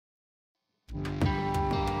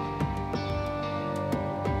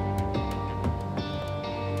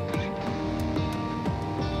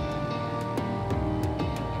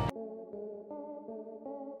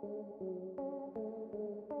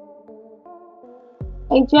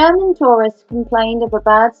A German tourist complained of a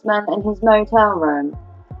bad smell in his motel room.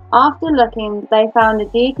 After looking, they found a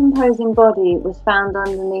decomposing body was found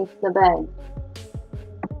underneath the bed.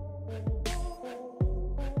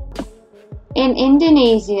 In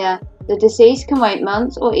Indonesia, the deceased can wait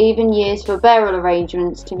months or even years for burial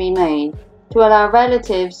arrangements to be made, to allow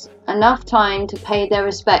relatives enough time to pay their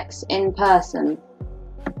respects in person.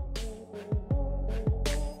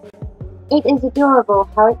 It is adorable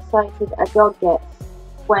how excited a dog gets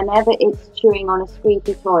whenever it's chewing on a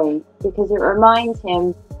squeaky toy, because it reminds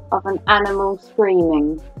him of an animal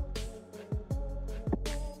screaming.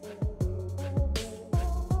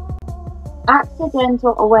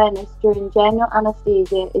 Accidental awareness during general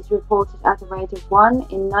anesthesia is reported at a rate of 1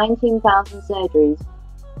 in 19,000 surgeries.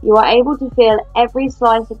 You are able to feel every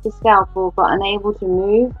slice of the scalpel but unable to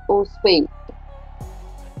move or speak.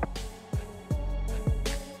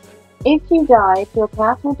 If you died, your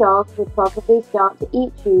cat or dog would probably start to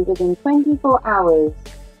eat you within 24 hours,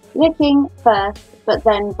 licking first but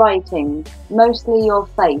then biting, mostly your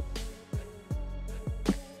face.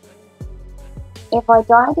 If I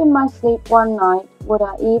died in my sleep one night, would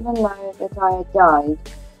I even know that I had died?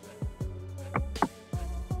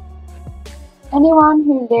 Anyone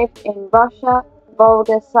who lived in Russia,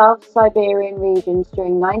 Volga, South Siberian regions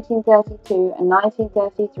during 1932 and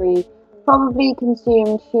 1933 probably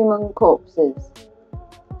consumed human corpses.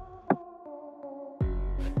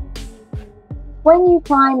 When you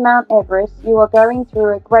climb Mount Everest, you are going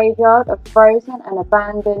through a graveyard of frozen and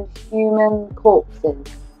abandoned human corpses.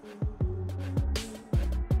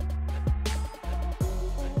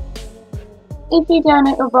 If you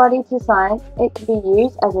donate your body to science, it can be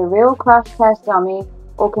used as a real crash test dummy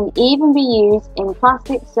or can even be used in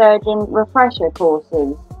plastic surgeon refresher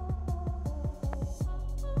courses.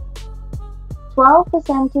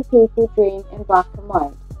 12% of people dream in black and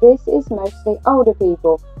white. This is mostly older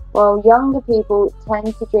people, while younger people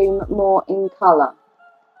tend to dream more in colour.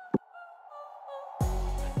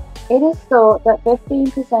 It is thought that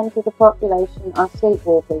 15% of the population are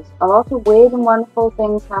sleepwalkers. A lot of weird and wonderful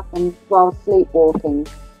things happen while sleepwalking.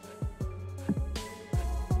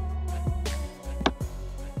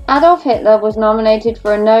 Adolf Hitler was nominated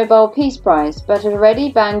for a Nobel Peace Prize, but had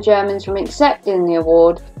already banned Germans from accepting the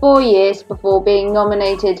award 4 years before being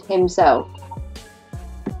nominated himself.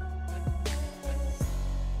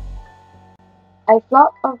 A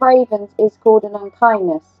flock of ravens is called an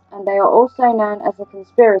unkindness, and they are also known as a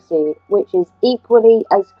conspiracy, which is equally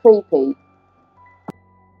as creepy.